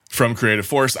From Creative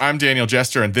Force, I'm Daniel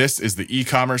Jester, and this is the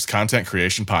e-commerce content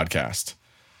creation podcast.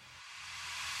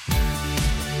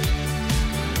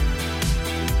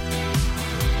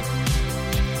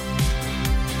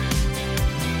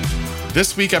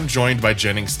 This week, I'm joined by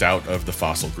Jennings Stout of the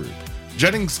Fossil Group.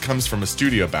 Jennings comes from a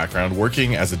studio background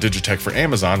working as a digitech for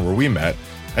Amazon, where we met,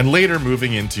 and later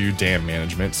moving into DAM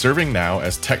management, serving now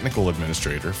as technical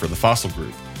administrator for the Fossil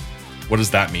Group. What does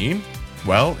that mean?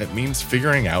 Well, it means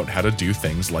figuring out how to do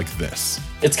things like this.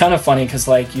 It's kind of funny because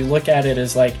you look at it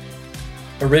as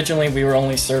originally we were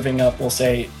only serving up, we'll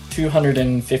say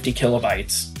 250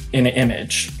 kilobytes in an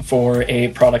image for a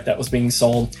product that was being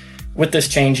sold. With this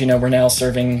change, we're now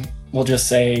serving, we'll just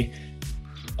say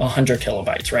 100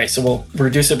 kilobytes, right? So we'll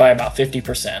reduce it by about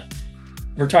 50%.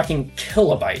 We're talking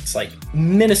kilobytes,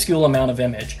 minuscule amount of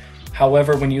image.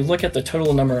 However, when you look at the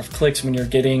total number of clicks, when you're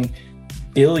getting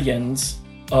billions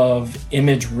of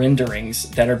image renderings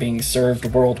that are being served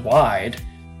worldwide,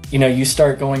 you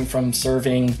start going from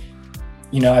serving,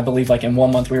 I believe in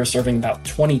 1 month we were serving about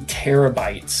 20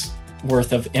 terabytes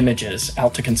worth of images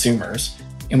out to consumers,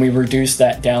 and we reduced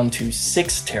that down to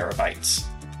 6 terabytes.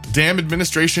 DAM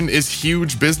administration is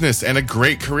huge business and a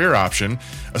great career option,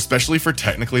 especially for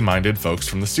technically minded folks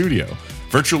from the studio.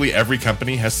 Virtually every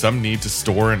company has some need to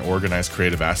store and organize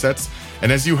creative assets,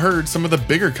 and as you heard, some of the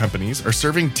bigger companies are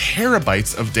serving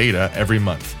terabytes of data every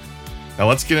month. Now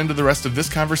let's get into the rest of this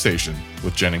conversation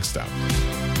with Jennings Stout.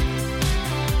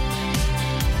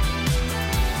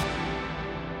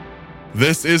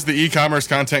 This is the e-commerce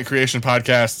content creation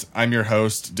podcast. I'm your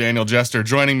host, Daniel Jester.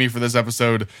 Joining me for this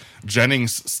episode,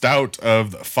 Jennings Stout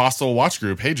of the Fossil Watch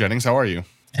Group. Hey, Jennings, how are you?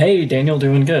 Hey, Daniel,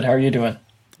 doing good. How are you doing?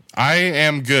 I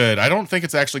am good. I don't think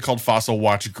it's actually called Fossil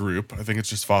Watch Group. I think it's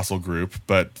just Fossil Group,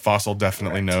 but Fossil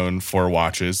definitely known for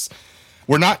watches.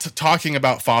 We're not talking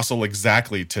about Fossil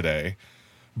exactly today,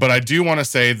 but I do want to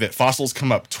say that Fossil's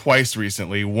come up twice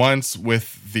recently. Once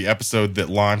with the episode that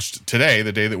launched today,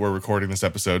 the day that we're recording this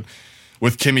episode,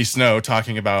 with Kimmy Snow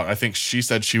talking about, I think she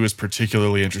said she was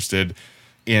particularly interested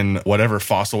in whatever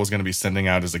Fossil was going to be sending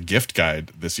out as a gift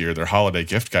guide this year, their holiday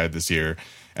gift guide this year.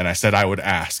 And I said I would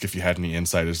ask if you had any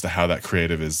insight as to how that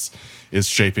creative is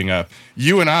shaping up.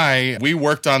 You and we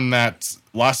worked on that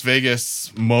Las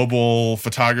Vegas mobile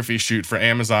photography shoot for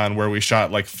Amazon where we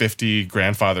shot 50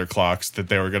 grandfather clocks that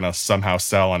they were going to somehow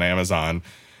sell on Amazon.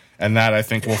 And that, I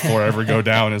think, will forever go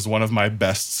down as one of my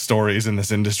best stories in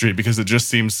this industry because it just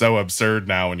seems so absurd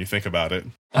now when you think about it.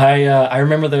 I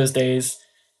remember those days.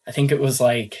 I think it was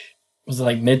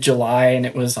mid-July and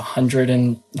it was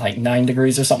 109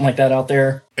 degrees or something like that out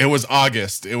there. It was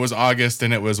August.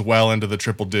 And it was well into the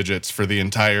triple digits for the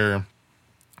entire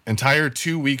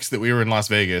 2 weeks that we were in Las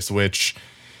Vegas, which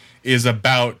is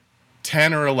about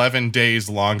 10 or 11 days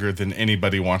longer than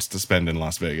anybody wants to spend in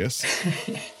Las Vegas.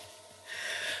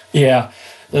 Yeah,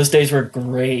 those days were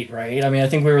great, right? I mean, I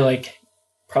think we were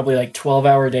probably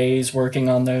 12-hour days working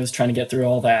on those, trying to get through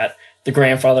all that. The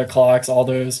grandfather clocks, all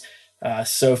those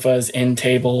sofas, end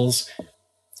tables.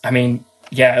 I mean,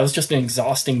 yeah, it was just an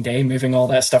exhausting day moving all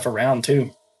that stuff around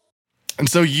too. And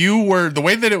so the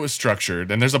way that it was structured,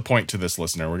 and there's a point to this,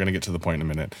 listener, we're going to get to the point in a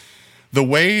minute. The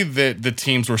way that the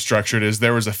teams were structured is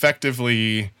there's a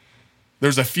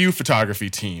few photography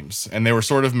teams, and they were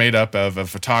sort of made up of a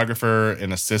photographer,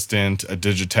 an assistant, a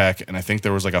digitech, and I think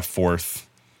there was a fourth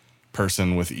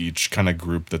person with each kind of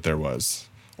group that there was,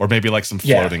 or maybe some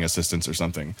floating assistants or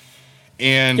something.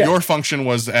 And your function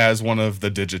was as one of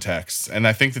the digitechs. And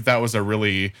I think that was it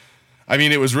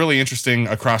was really interesting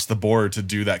across the board to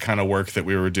do that kind of work that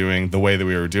we were doing the way that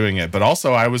we were doing it. But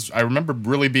also I remember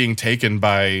really being taken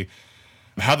by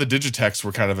how the digitechs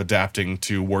were kind of adapting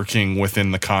to working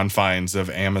within the confines of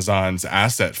Amazon's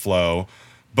asset flow.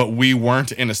 But we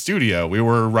weren't in a studio. We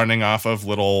were running off of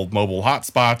little mobile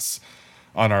hotspots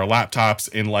on our laptops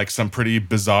in some pretty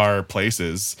bizarre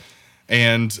places.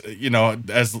 And,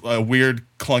 as a weird,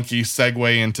 clunky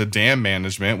segue into DAM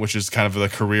management, which is kind of the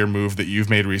career move that you've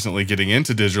made recently getting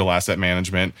into digital asset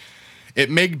management, it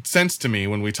made sense to me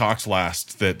when we talked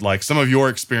last that some of your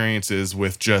experiences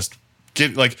with just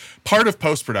part of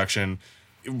post-production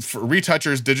for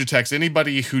retouchers, digitechs,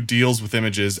 anybody who deals with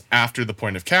images after the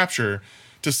point of capture,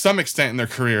 to some extent in their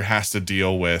career has to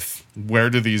deal with where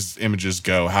do these images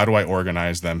go? How do I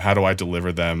organize them? How do I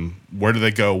deliver them? Where do they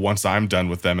go once I'm done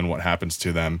with them and what happens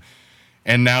to them?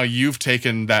 And now you've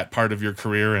taken that part of your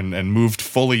career and moved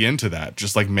fully into that,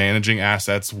 just managing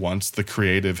assets once the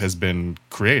creative has been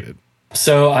created.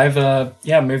 So I've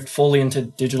moved fully into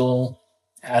digital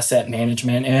asset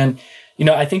management. And,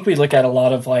 I think we look at a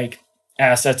lot of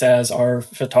assets as our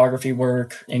photography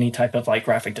work, any type of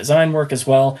graphic design work as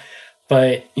well.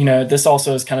 But, this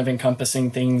also is kind of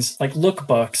encompassing things like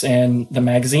lookbooks and the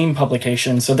magazine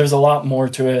publication. So there's a lot more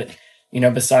to it,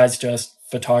 besides just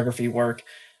photography work.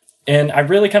 And I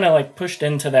really kind of like pushed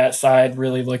into that side,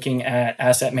 really looking at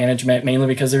asset management, mainly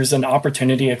because there's an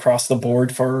opportunity across the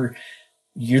board for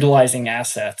utilizing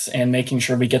assets and making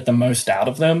sure we get the most out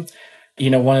of them.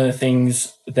 One of the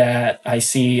things that I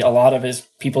see a lot of is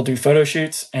people do photo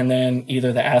shoots and then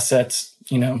either the assets,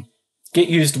 get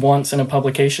used once in a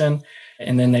publication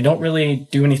and then they don't really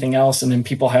do anything else. And then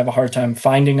people have a hard time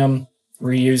finding them,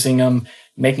 reusing them,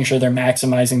 making sure they're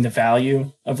maximizing the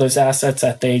value of those assets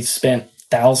that they spent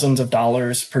thousands of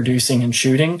dollars producing and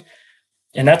shooting.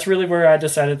 And that's really where I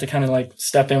decided to kind of like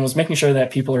step in, was making sure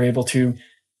that people are able to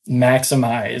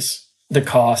maximize the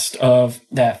cost of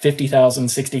that $50,000,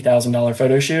 $60,000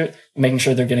 photo shoot, making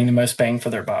sure they're getting the most bang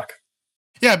for their buck.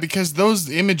 Yeah, because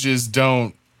those images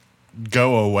don't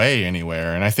go away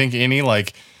anywhere. And I think any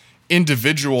like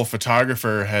individual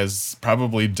photographer has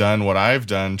probably done what I've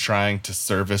done trying to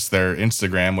service their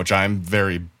Instagram, which I'm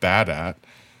very bad at.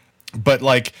 But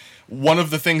like one of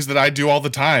the things that I do all the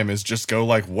time is just go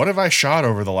like, what have I shot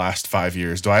over the last 5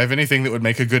 years? Do I have anything that would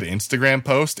make a good Instagram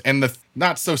post? And the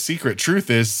not so secret truth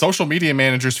is social media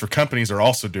managers for companies are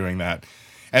also doing that.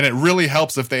 And it really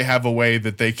helps if they have a way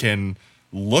that they can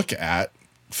look at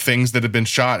things that have been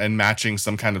shot and matching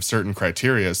some kind of certain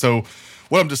criteria. So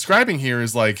what I'm describing here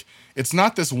is like, it's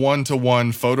not this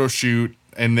one-to-one photo shoot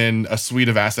and then a suite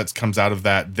of assets comes out of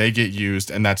that, they get used,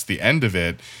 and that's the end of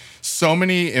it. So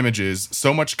many images,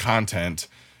 so much content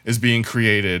is being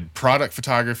created. Product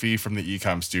photography from the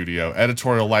e-com studio,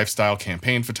 editorial lifestyle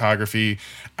campaign photography,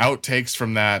 outtakes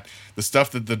from that, the stuff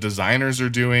that the designers are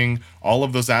doing, all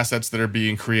of those assets that are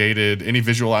being created, any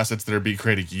visual assets that are being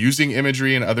created using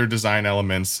imagery and other design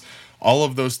elements, all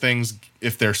of those things,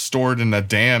 if they're stored in a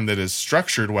DAM that is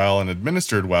structured well and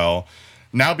administered well,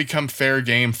 now become fair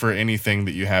game for anything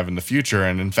that you have in the future.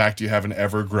 And in fact, you have an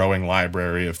ever-growing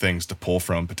library of things to pull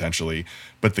from potentially.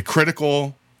 But the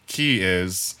critical key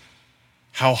is,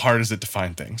 how hard is it to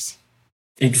find things?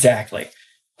 Exactly.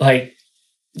 Like,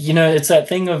 it's that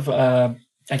thing of, I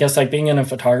guess, like being in a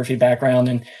photography background,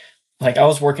 and like I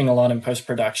was working a lot in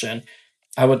post-production.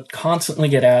 I would constantly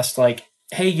get asked like,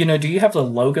 hey, do you have the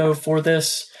logo for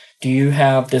this? Do you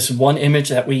have this one image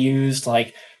that we used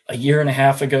like a year and a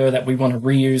half ago that we want to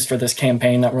reuse for this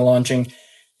campaign that we're launching?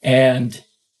 And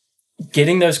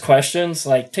getting those questions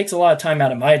like takes a lot of time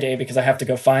out of my day because I have to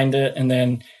go find it. And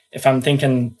then if I'm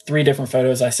thinking 3 different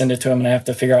photos, I send it to them and I have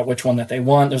to figure out which one that they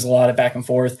want. There's a lot of back and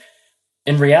forth.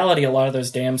 In reality, a lot of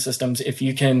those DAM systems, if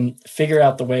you can figure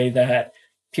out the way that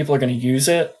people are going to use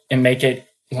it and make it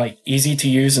like easy to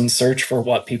use and search for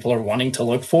what people are wanting to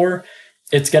look for,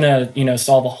 it's going to,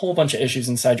 solve a whole bunch of issues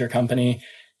inside your company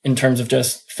in terms of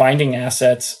just finding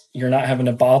assets. You're not having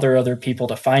to bother other people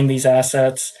to find these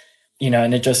assets,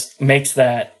 and it just makes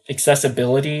that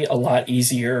accessibility a lot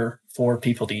easier for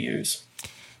people to use.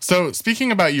 So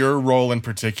speaking about your role in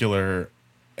particular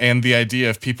and the idea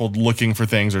of people looking for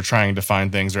things or trying to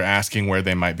find things or asking where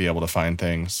they might be able to find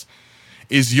things,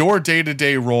 is your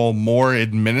day-to-day role more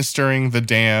administering the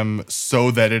DAM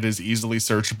so that it is easily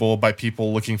searchable by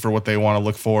people looking for what they want to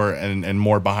look for and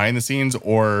more behind the scenes?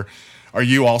 Or are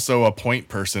you also a point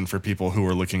person for people who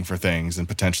are looking for things and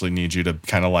potentially need you to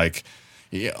kind of like,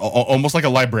 almost like a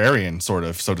librarian, sort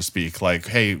of, so to speak? Like,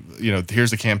 hey,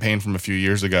 here's a campaign from a few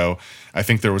years ago. I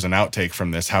think there was an outtake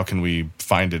from this. How can we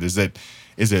find it? Is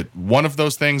it one of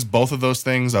those things, both of those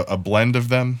things, a blend of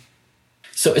them?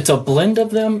 So it's a blend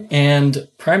of them, and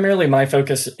primarily my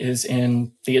focus is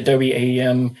in the Adobe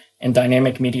AEM and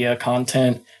dynamic media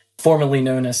content, formerly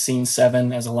known as Scene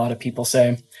 7, as a lot of people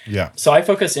say. Yeah. So I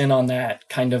focus in on that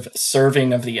kind of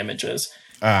serving of the images.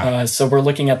 So we're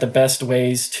looking at the best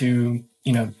ways to,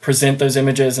 present those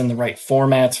images in the right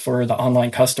formats for the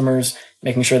online customers,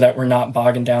 making sure that we're not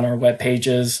bogging down our web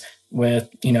pages with,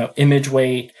 image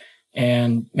weight,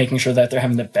 and making sure that they're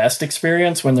having the best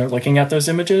experience when they're looking at those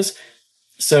images.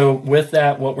 So with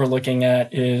that, what we're looking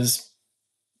at is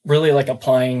really like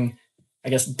applying, I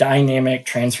guess, dynamic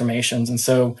transformations. And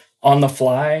so on the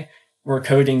fly, we're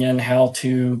coding in how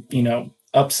to,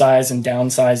 upsize and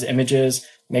downsize images,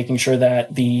 making sure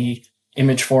that the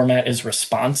image format is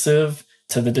responsive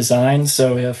to the design.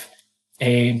 So if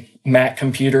a Mac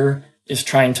computer is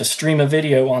trying to stream a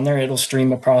video on there, it'll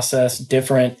stream a process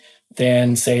different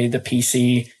than, say, the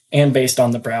PC and based on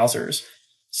the browsers.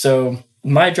 So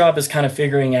my job is kind of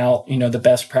figuring out, the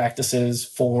best practices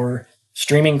for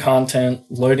streaming content,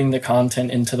 loading the content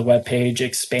into the web page,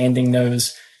 expanding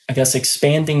those,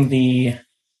 expanding the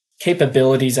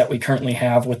capabilities that we currently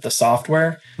have with the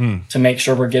software to make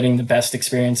sure we're getting the best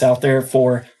experience out there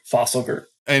for fossil group.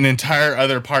 An entire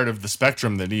other part of the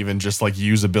spectrum that even just like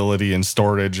usability and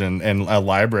storage and a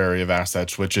library of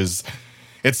assets, which is,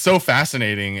 it's so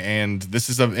fascinating. And this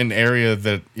is an area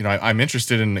that, you know, I'm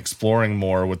interested in exploring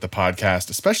more with the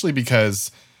podcast, especially because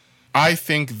I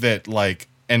think that like,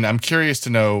 and I'm curious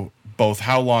to know both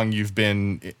how long you've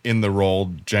been in the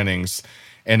role, Jennings,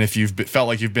 and if you've felt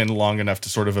like you've been long enough to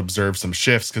sort of observe some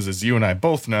shifts, because as you and I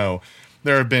both know,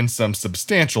 there have been some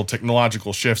substantial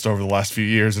technological shifts over the last few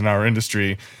years in our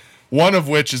industry, one of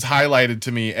which is highlighted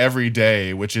to me every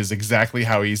day, which is exactly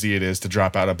how easy it is to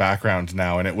drop out of background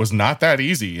now. And it was not that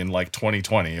easy in like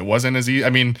 2020. It wasn't as easy.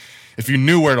 I mean, if you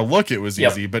knew where to look, it was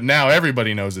easy, but now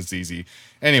everybody knows it's easy.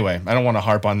 Anyway, I don't want to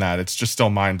harp on that. It's just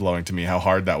still mind-blowing to me how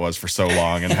hard that was for so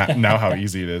long and now how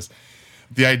easy it is.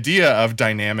 The idea of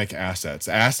dynamic assets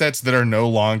that are no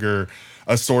longer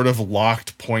a sort of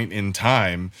locked point in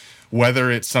time, whether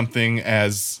it's something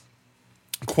as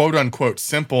quote unquote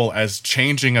simple as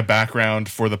changing a background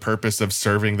for the purpose of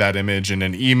serving that image in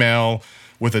an email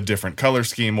with a different color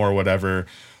scheme or whatever,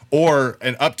 or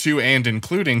and up to and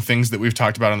including things that we've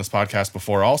talked about on this podcast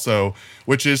before also,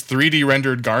 which is 3D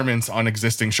rendered garments on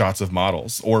existing shots of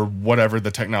models or whatever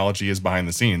the technology is behind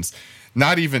the scenes.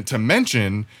 Not even to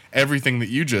mention everything that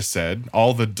you just said,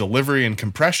 all the delivery and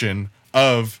compression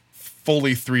of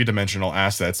fully three-dimensional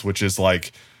assets, which is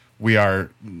like, we are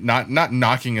not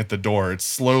knocking at the door. It's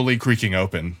slowly creaking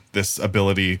open, this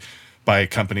ability by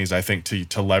companies, I think,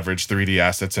 to leverage 3D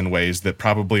assets in ways that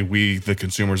probably we, the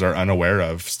consumers, are unaware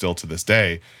of still to this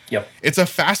day. Yep. It's a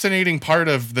fascinating part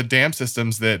of the DAM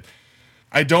systems that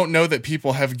I don't know that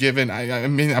people have given. I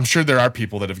mean, I'm sure there are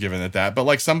people that have given it that, but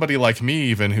like somebody like me,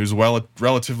 even who's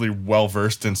relatively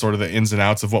well-versed in sort of the ins and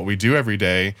outs of what we do every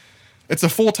day, it's a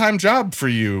full-time job for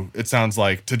you, it sounds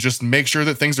like, to just make sure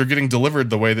that things are getting delivered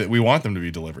the way that we want them to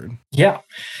be delivered. Yeah.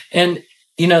 And,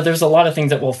 you know, there's a lot of things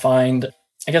that we'll find,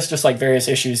 I guess, just like various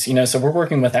issues, you know, so we're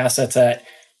working with assets that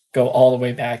go all the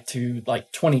way back to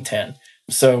like 2010.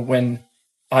 So when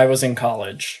I was in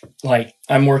college, like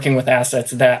I'm working with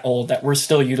assets that old that we're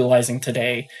still utilizing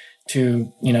today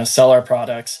to, you know, sell our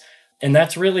products. And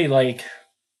that's really like,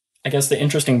 I guess the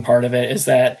interesting part of it is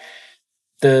that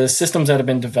the systems that have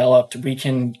been developed, we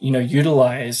can, you know,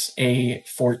 utilize a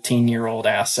 14-year-old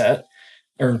asset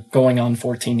or going on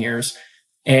 14 years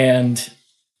and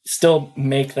still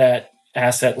make that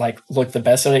asset like look the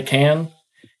best that it can.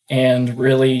 And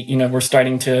really, you know, we're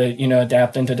starting to, you know,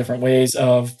 adapt into different ways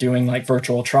of doing like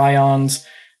virtual try-ons.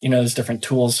 You know, there's different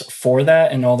tools for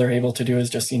that. And all they're able to do is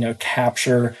just, you know,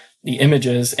 capture the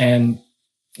images and,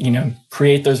 you know,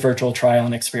 create those virtual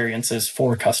try-on experiences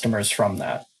for customers from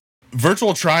that.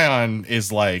 Virtual try-on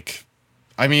is like,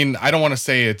 I mean, I don't want to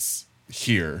say it's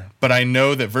here, but I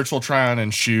know that virtual try-on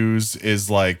in shoes is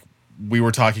like, we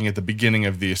were talking at the beginning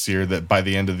of this year that by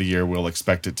the end of the year, we'll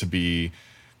expect it to be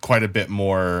quite a bit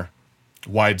more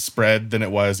widespread than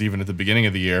it was even at the beginning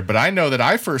of the year. But I know that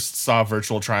I first saw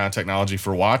virtual try-on technology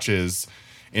for watches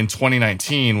in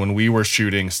 2019 when we were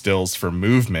shooting stills for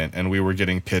Movement and we were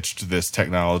getting pitched this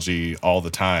technology all the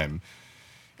time.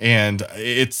 And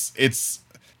it's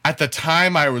at the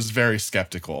time I was very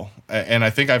skeptical. And I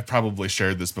think I've probably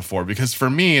shared this before because for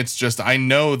me, it's just, I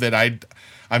know that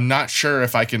I'm not sure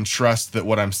if I can trust that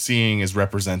what I'm seeing is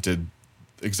represented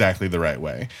exactly the right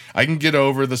way. I can get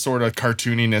over the sort of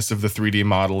cartooniness of the 3D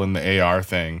model and the AR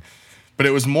thing, but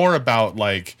it was more about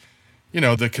like, you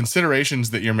know, the considerations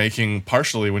that you're making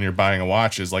partially when you're buying a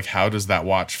watch is like, how does that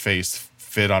watch face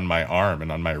fit on my arm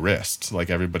and on my wrist? Like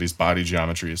everybody's body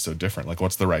geometry is so different. Like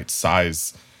what's the right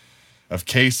size of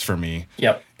case for me?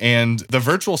 Yep. And the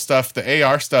virtual stuff, the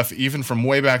AR stuff, even from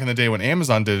way back in the day when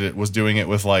Amazon did it, was doing it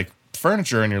with like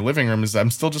furniture in your living room. I'm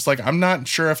still just like, I'm not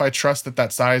sure if I trust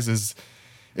that size is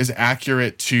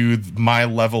accurate to my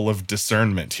level of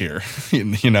discernment here,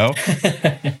 you know?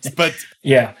 But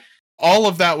yeah, all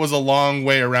of that was a long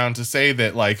way around to say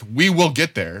that like, we will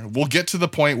get there. We'll get to the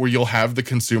point where you'll have the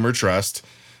consumer trust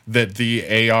that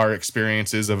the AR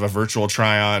experiences of a virtual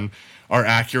try-on are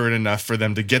accurate enough for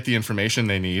them to get the information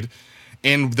they need.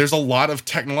 And there's a lot of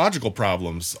technological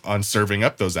problems on serving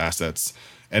up those assets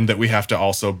and that we have to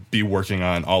also be working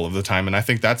on all of the time. And I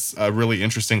think that's a really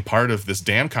interesting part of this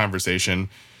DAM conversation,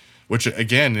 which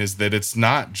again is that it's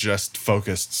not just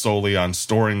focused solely on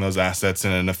storing those assets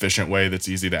in an efficient way that's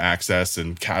easy to access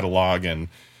and catalog and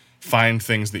find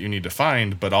things that you need to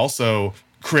find, but also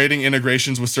creating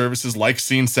integrations with services like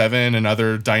Scene 7 and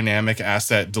other dynamic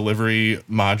asset delivery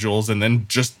modules, and then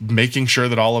just making sure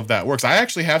that all of that works. I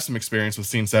actually have some experience with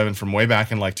Scene 7 from way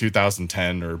back in like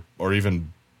 2010 or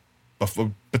even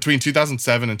between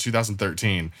 2007 and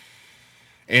 2013.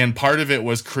 And part of it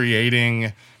was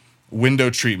creating window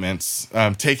treatments,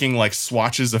 taking like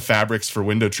swatches of fabrics for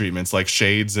window treatments, like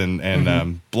shades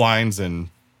and blinds and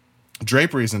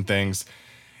draperies and things,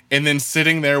 and then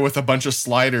sitting there with a bunch of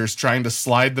sliders trying to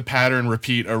slide the pattern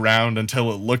repeat around until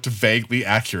it looked vaguely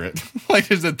accurate. Like,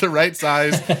 is it the right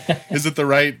size? Is it the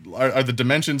right, are the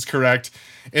dimensions correct?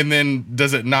 And then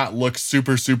does it not look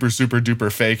super, super, super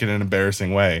duper fake in an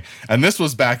embarrassing way? And this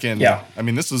was back in, I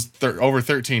mean, this was over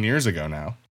 13 years ago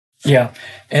now. Yeah.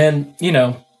 And, you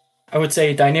know, I would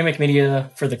say dynamic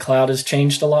media for the cloud has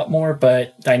changed a lot more,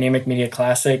 but dynamic media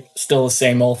classic, still the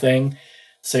same old thing.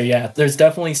 So yeah, there's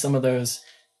definitely some of those,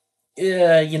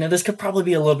 you know, this could probably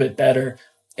be a little bit better.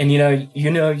 And,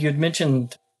 you'd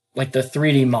mentioned like the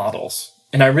 3D models,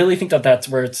 and I really think that that's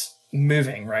where it's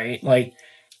moving, right? Like,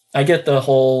 I get the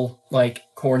whole like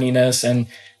corniness and,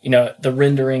 the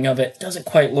rendering of it doesn't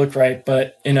quite look right,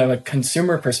 but in a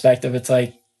consumer perspective, it's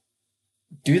like,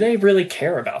 do they really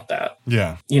care about that?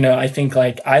 Yeah. I think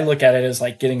like I look at it as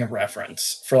like getting a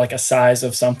reference for like a size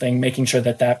of something, making sure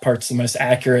that that part's the most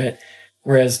accurate.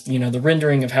 Whereas, the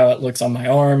rendering of how it looks on my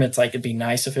arm, it's like it'd be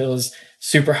nice if it was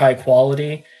super high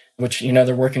quality, which,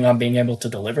 they're working on being able to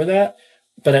deliver that.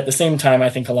 But at the same time,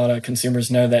 I think a lot of consumers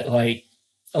know that like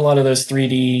a lot of those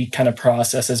 3D kind of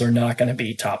processes are not going to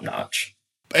be top notch.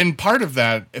 And part of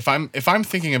that, if I'm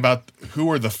thinking about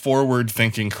who are the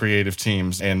forward-thinking creative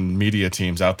teams and media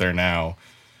teams out there now,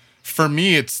 for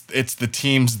me, it's the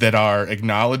teams that are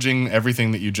acknowledging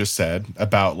everything that you just said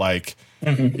about like,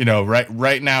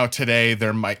 right now today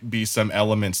there might be some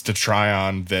elements to try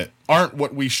on that aren't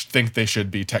what we think they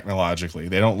should be technologically.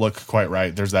 They don't look quite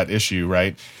right. There's that issue,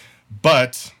 right?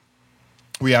 But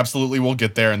we absolutely will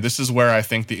get there. And this is where I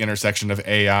think the intersection of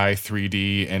AI,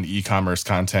 3D, and e-commerce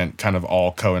content kind of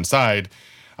all coincide.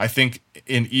 I think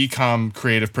in e-com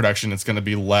creative production, it's going to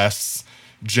be less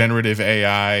generative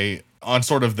AI on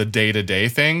sort of the day-to-day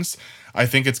things. I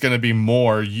think it's going to be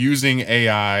more using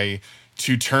AI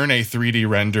to turn a 3D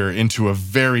render into a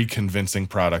very convincing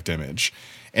product image.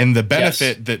 And the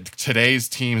benefit that today's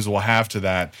teams will have to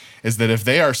that is that if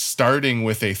they are starting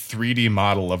with a 3D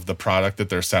model of the product that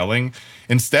they're selling,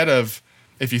 instead of,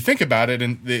 if you think about it,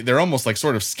 and they're almost like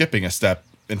sort of skipping a step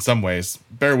in some ways.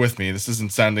 Bear with me, this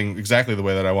isn't sounding exactly the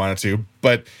way that I want it to,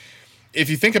 but if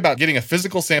you think about getting a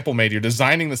physical sample made, you're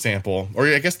designing the sample, or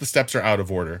I guess the steps are out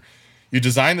of order. You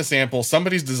design the sample,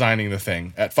 somebody's designing the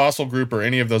thing. At Fossil Group or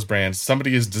any of those brands,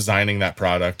 somebody is designing that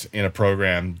product in a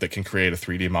program that can create a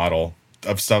 3D model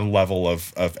of some level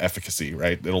of efficacy,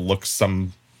 right? It'll look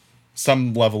some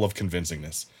level of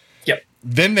convincingness. Yep.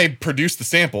 Then they produce the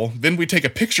sample. Then we take a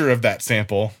picture of that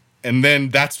sample, and then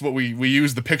that's what we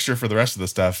use the picture for the rest of the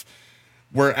stuff.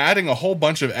 We're adding a whole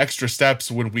bunch of extra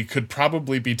steps when we could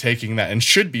probably be taking that and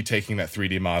should be taking that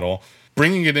 3D model,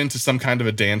 bringing it into some kind of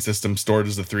a DAN system stored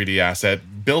as a 3D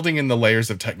asset, building in the layers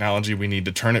of technology we need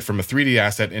to turn it from a 3D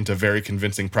asset into very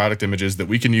convincing product images that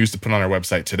we can use to put on our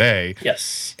website today.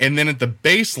 Yes. And then at the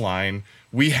baseline,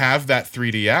 we have that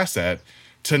 3D asset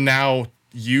to now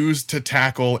use to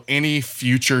tackle any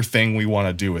future thing we want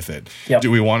to do with it. Yep.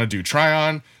 Do we want to do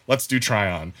try-on? Let's do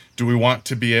try-on. Do we want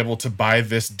to be able to buy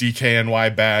this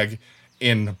DKNY bag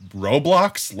in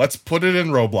Roblox? Let's put it in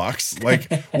Roblox.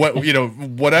 Like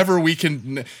whatever we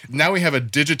can. Now we have a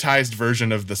digitized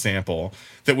version of the sample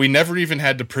that we never even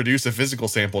had to produce a physical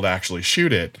sample to actually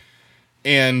shoot it,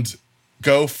 and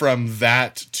go from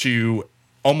that to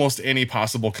almost any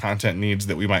possible content needs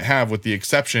that we might have, with the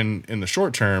exception in the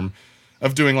short term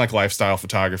of doing like lifestyle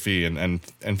photography and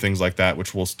things like that,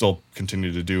 which we'll still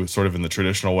continue to do sort of in the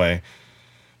traditional way.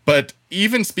 But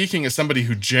even speaking as somebody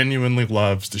who genuinely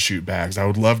loves to shoot bags, I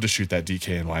would love to shoot that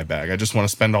DKNY bag. I just want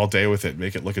to spend all day with it,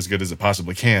 make it look as good as it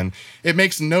possibly can. It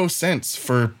makes no sense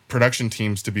for production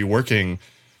teams to be working,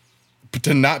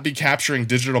 to not be capturing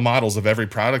digital models of every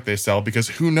product they sell, because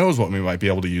who knows what we might be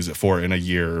able to use it for in a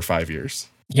year or 5 years.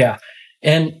 Yeah.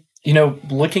 And,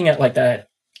 looking at like that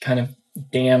kind of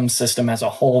DAM system as a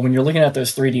whole, when you're looking at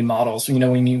those 3D models, when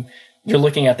you're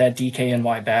looking at that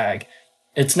DKNY bag,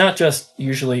 it's not just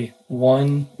usually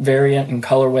one variant in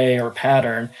colorway or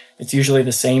pattern. It's usually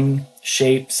the same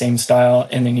shape, same style,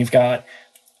 and then you've got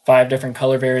 5 different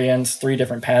color variants, 3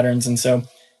 different patterns. And so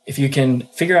if you can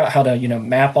figure out how to,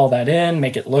 map all that in,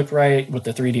 make it look right with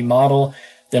the 3D model,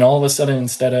 then all of a sudden,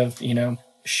 instead of,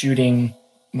 shooting,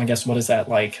 I guess, what is that,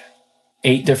 like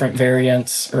 8 different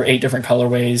variants or 8 different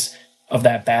colorways of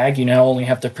that bag, you now only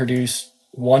have to produce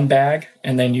one bag,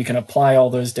 and then you can apply all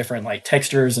those different like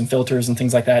textures and filters and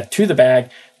things like that to the bag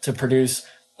to produce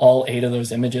all 8 of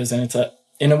those images. And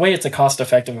in a way, it's a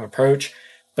cost-effective approach,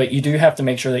 but you do have to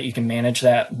make sure that you can manage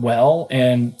that well.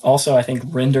 And also, I think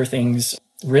render things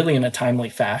really in a timely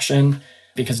fashion,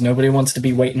 because nobody wants to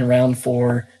be waiting around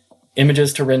for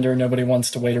images to render. Nobody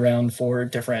wants to wait around for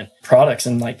different products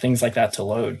and like things like that to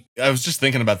load. I was just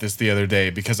thinking about this the other day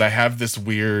because I have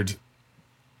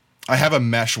a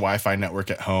mesh Wi-Fi network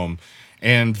at home,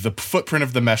 and the footprint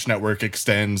of the mesh network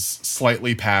extends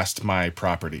slightly past my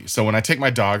property. So when I take my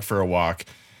dog for a walk,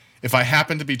 if I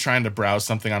happen to be trying to browse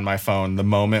something on my phone, the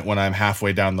moment when I'm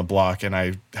halfway down the block and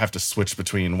I have to switch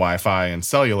between Wi-Fi and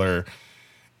cellular,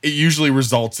 it usually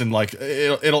results in like,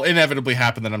 it'll inevitably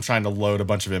happen that I'm trying to load a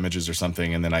bunch of images or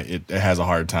something, and then it has a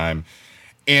hard time.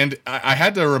 And I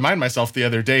had to remind myself the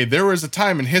other day, there was a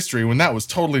time in history when that was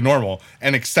totally normal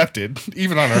and accepted,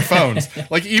 even on our phones.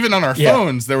 Like, even on our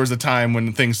phones, there was a time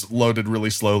when things loaded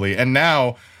really slowly. And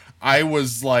now I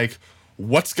was like,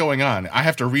 what's going on? I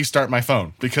have to restart my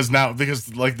phone because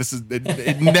like this is,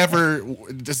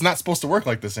 it's not supposed to work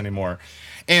like this anymore.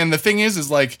 And the thing is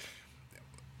like,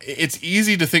 it's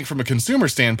easy to think from a consumer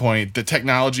standpoint that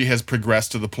technology has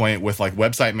progressed to the point with like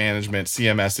website management,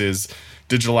 CMSs,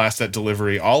 digital asset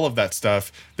delivery, all of that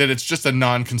stuff, that it's just a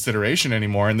non-consideration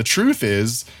anymore. And the truth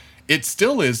is,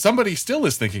 somebody still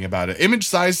is thinking about it. Image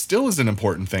size still is an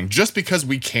important thing. Just because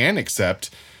we can accept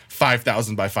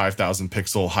 5,000 by 5,000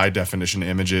 pixel high definition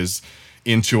images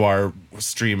into our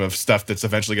stream of stuff that's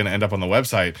eventually going to end up on the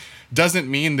website doesn't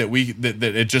mean that that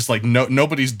it just like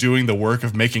nobody's doing the work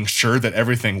of making sure that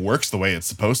everything works the way it's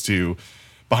supposed to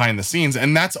behind the scenes.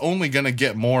 And that's only going to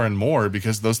get more and more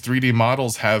because those 3D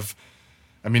models have,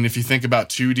 I mean, if you think about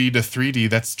 2D to 3D,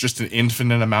 that's just an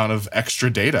infinite amount of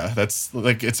extra data. That's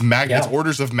like, it's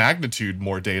orders of magnitude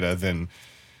more data than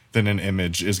an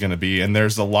image is going to be. And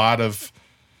there's a lot of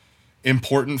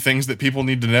important things that people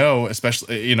need to know,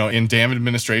 especially, in DAM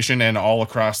administration and all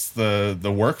across the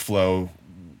workflow,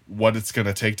 what it's going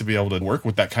to take to be able to work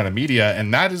with that kind of media.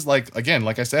 And that is like, again,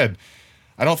 like I said,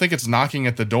 I don't think it's knocking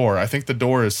at the door. I think the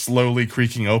door is slowly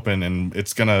creaking open, and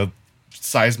it's going to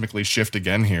seismically shift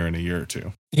again here in a year or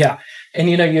two. Yeah. And,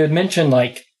 you had mentioned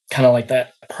like kind of like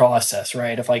that process,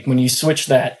 right? Of like when you switch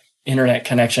that internet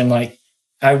connection, like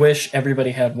I wish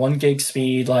everybody had 1 gig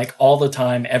speed, like all the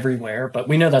time, everywhere, but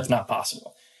we know that's not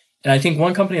possible. And I think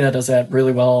one company that does that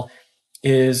really well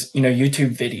is,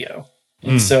 YouTube video.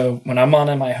 And so when I'm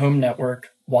on my home network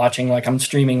watching, like I'm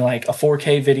streaming like a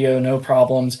 4K video, no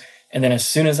problems. And then as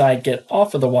soon as I get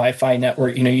off of the Wi-Fi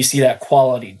network, you see that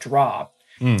quality drop.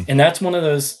 And that's one of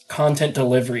those content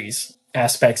deliveries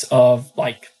aspects of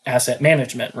like asset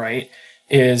management, right?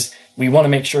 Is we want to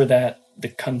make sure that the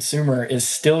consumer is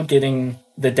still getting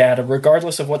the data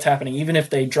regardless of what's happening. Even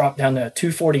if they drop down to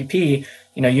 240p,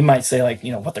 you might say like,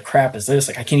 what the crap is this?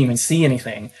 Like I can't even see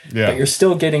anything. Yeah. But you're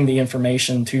still getting the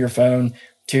information to your phone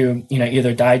to,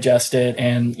 either digest it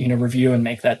and, review and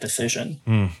make that decision.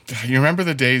 You remember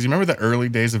the early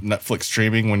days of Netflix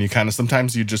streaming when you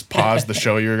sometimes you just pause the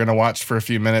show you're going to watch for a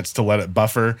few minutes to let it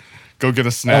buffer, go get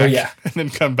a snack, and then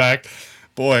come back?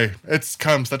 Boy, it's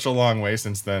come such a long way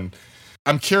since then.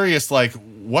 I'm curious, like,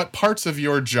 what parts of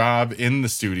your job in the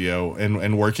studio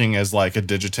and working as like a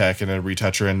digitech and a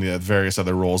retoucher and the various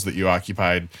other roles that you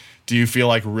occupied, do you feel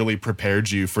like really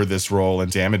prepared you for this role in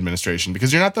DAM administration?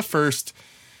 Because you're not the first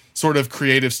sort of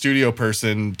creative studio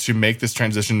person to make this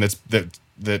transition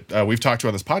that we've talked to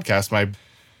on this podcast. My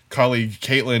colleague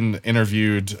Caitlin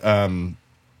interviewed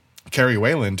Carrie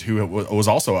Wayland, who was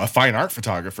also a fine art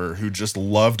photographer who just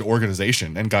loved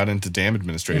organization and got into DAM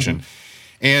administration.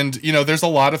 And, there's a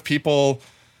lot of people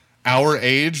our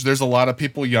age, there's a lot of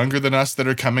people younger than us that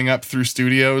are coming up through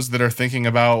studios that are thinking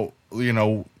about,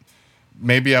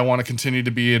 maybe I want to continue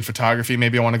to be in photography,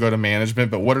 maybe I want to go to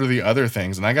management, but what are the other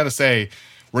things? And I got to say,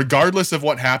 regardless of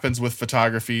what happens with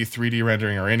photography, 3D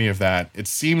rendering, or any of that, it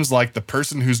seems like the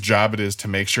person whose job it is to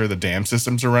make sure the DAM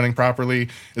systems are running properly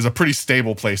is a pretty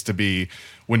stable place to be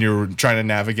when you're trying to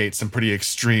navigate some pretty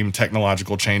extreme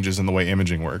technological changes in the way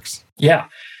imaging works. Yeah.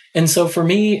 And so for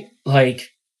me, like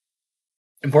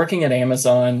working at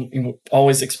Amazon,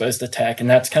 always exposed to tech. And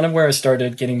that's kind of where I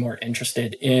started getting more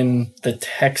interested in the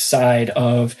tech side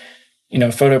of,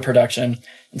 photo production.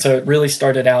 And so it really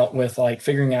started out with like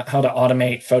figuring out how to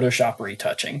automate Photoshop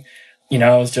retouching.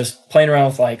 I was just playing around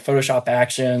with like Photoshop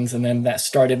actions, and then that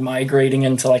started migrating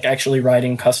into like actually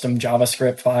writing custom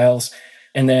JavaScript files.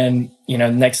 And then,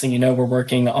 next thing you know, we're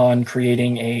working on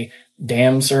creating a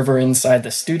DAM server inside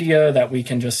the studio that we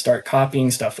can just start copying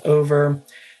stuff over.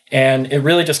 And it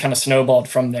really just kind of snowballed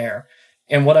from there.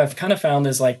 And what I've kind of found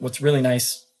is like what's really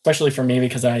nice, especially for me,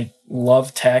 because I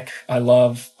love tech, I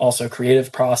love also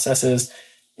creative processes,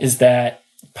 is that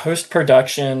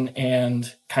post-production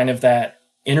and kind of that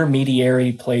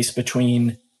intermediary place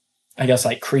between, I guess,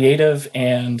 like creative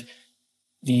and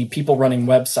the people running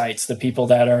websites, the people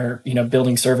that are,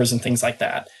 building servers and things like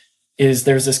that, is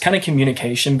there's this kind of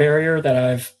communication barrier that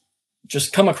I've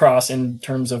just come across in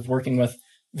terms of working with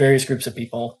various groups of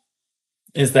people,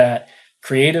 is that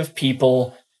creative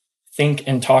people think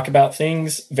and talk about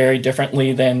things very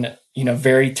differently than,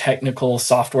 very technical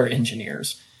software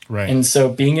engineers. Right. And so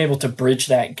being able to bridge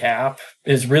that gap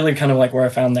is really kind of like where I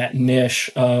found that niche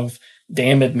of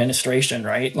dam administration,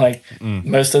 right? Like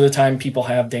most of the time people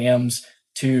have dams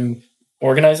to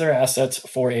organize their assets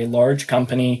for a large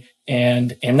company.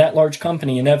 And in that large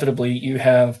company, inevitably you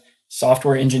have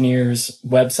software engineers,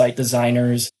 website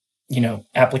designers,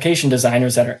 application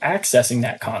designers that are accessing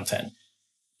that content.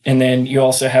 And then you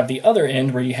also have the other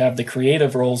end where you have the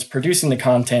creative roles producing the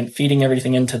content, feeding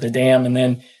everything into the dam. And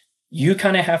then you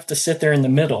kind of have to sit there in the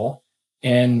middle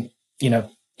and,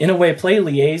 in a way play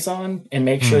liaison and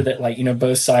make sure that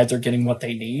both sides are getting what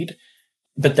they need.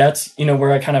 But that's,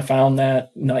 where I kind of found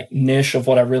that niche of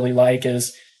what I really like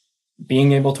is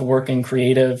being able to work in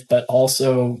creative, but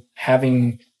also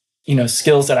having,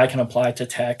 skills that I can apply to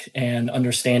tech and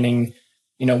understanding,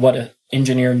 what an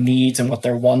engineer needs and what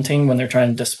they're wanting when they're trying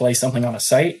to display something on a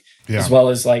site, as well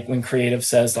as when creative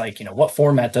says what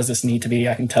format does this need to be?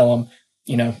 I can tell them,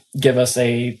 give us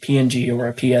a PNG or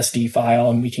a PSD file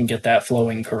and we can get that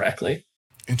flowing correctly.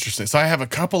 Interesting. So I have a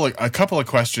couple of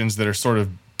questions that are sort of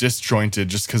disjointed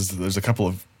just because there's a couple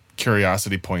of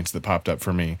curiosity points that popped up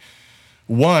for me.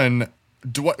 One,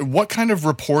 what kind of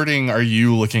reporting are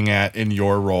you looking at in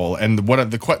your role? And what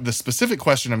the specific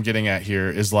question I'm getting at here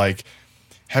is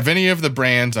have any of the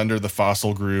brands under the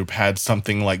Fossil Group had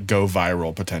something go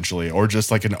viral potentially, or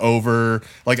just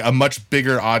a much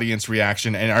bigger audience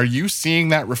reaction? And are you seeing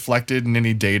that reflected in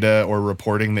any data or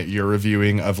reporting that you're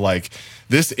reviewing of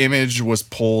this image was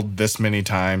pulled this many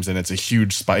times and it's a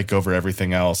huge spike over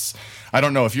everything else? I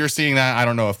don't know if you're seeing that. I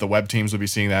don't know if the web teams would be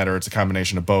seeing that, or it's a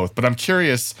combination of both. But I'm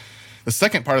curious. The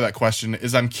second part of that question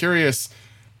is I'm curious,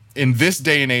 in this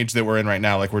day and age that we're in right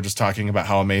now, we're just talking about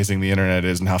how amazing the internet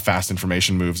is and how fast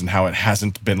information moves and how it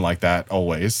hasn't been like that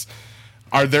always.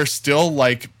 Are there still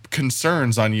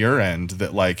concerns on your end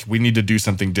that we need to do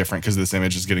something different because this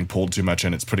image is getting pulled too much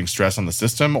and it's putting stress on the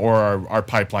system, or our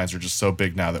pipelines are just so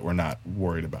big now that we're not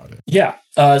worried about it? Yeah.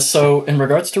 So in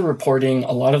regards to reporting,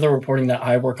 a lot of the reporting that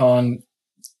I work on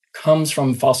comes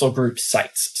from Fossil Group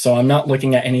sites. So I'm not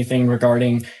looking at anything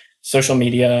regarding social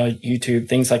media, YouTube,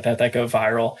 things like that go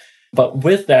viral. But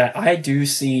with that, I do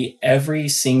see every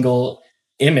single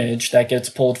image that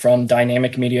gets pulled from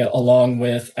dynamic media along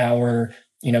with our,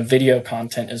 video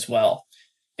content as well.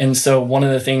 And so one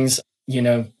of the things,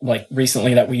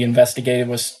 recently that we investigated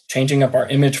was changing up our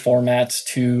image formats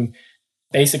to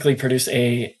basically produce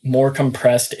a more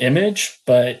compressed image,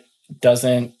 but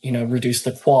doesn't, reduce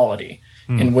the quality.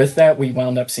 And with that, we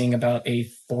wound up seeing about a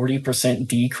 40%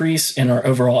 decrease in our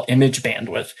overall image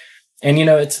bandwidth. And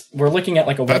we're looking at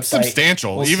a website. That's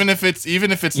substantial. Even if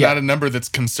it's not a number that's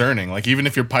concerning, even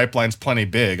if your pipeline's plenty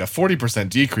big, a 40%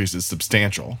 decrease is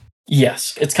substantial.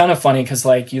 Yes, it's kind of funny because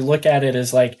you look at it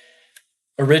as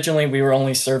originally we were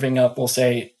only serving up, we'll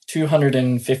say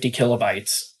 250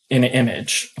 kilobytes in an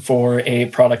image for a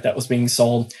product that was being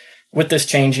sold. With this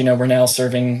change, we're now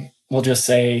serving, we'll just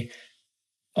say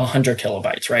 100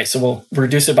 kilobytes, right? So we'll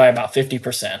reduce it by about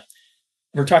 50%.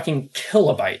 We're talking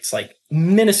kilobytes,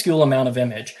 minuscule amount of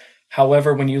image.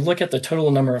 However, when you look at the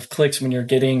total number of clicks, when you're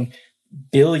getting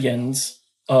billions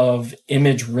of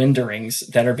image renderings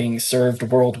that are being served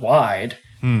worldwide,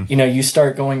 you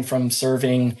start going from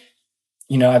serving,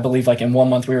 I believe in 1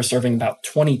 month we were serving about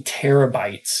 20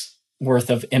 terabytes worth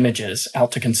of images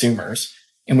out to consumers.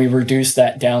 And we reduced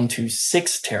that down to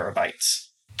 6 terabytes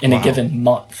in a given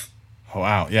month. Oh,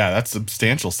 wow. Yeah, that's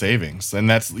substantial savings. And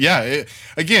that's, we've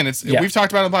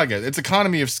talked about it on the podcast. It's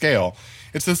economy of scale.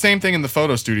 It's the same thing in the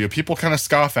photo studio. People kind of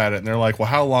scoff at it and they're like, well,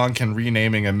 how long can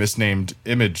renaming a misnamed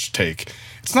image take?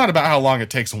 It's not about how long it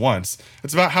takes once.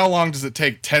 It's about how long does it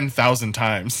take 10,000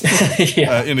 times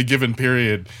in a given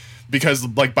period. Because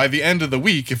by the end of the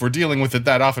week, if we're dealing with it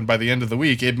that often, by the end of the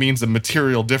week, it means a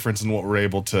material difference in what we're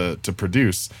able to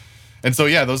produce. And so,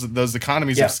 those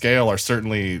economies of scale are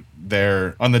certainly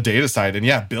there on the data side. And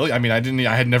billion. I mean,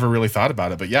 I had never really thought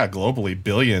about it, but globally,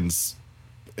 billions,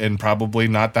 and probably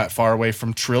not that far away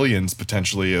from trillions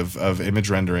potentially of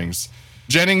image renderings.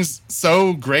 Jennings,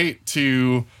 so great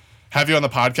to have you on the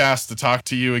podcast, to talk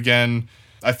to you again.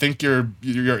 I think your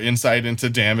insight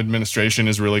into dam administration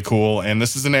is really cool. And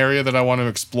this is an area that I want to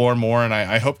explore more. And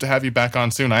I hope to have you back on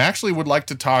soon. I actually would like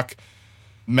to talk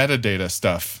metadata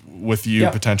stuff with you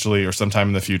potentially or sometime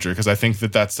in the future, because I think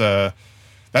that's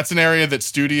that's an area that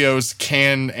studios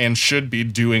can and should be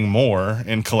doing more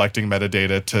in collecting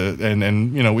metadata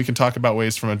and you know, we can talk about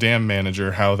ways from a DAM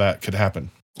manager how that could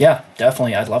happen. Yeah,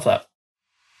 definitely. I'd love that.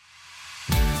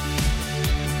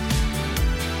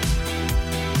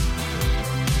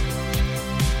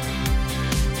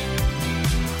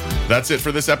 That's it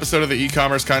for this episode of the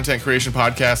E-commerce Content Creation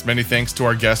Podcast. Many thanks to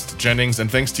our guest, Jennings,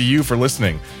 and thanks to you for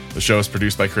listening. The show is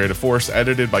produced by Creative Force,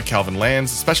 edited by Calvin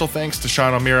Lands. Special thanks to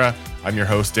Sean O'Meara. I'm your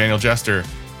host, Daniel Jester.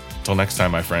 Until next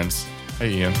time, my friends.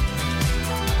 Hey, Ian.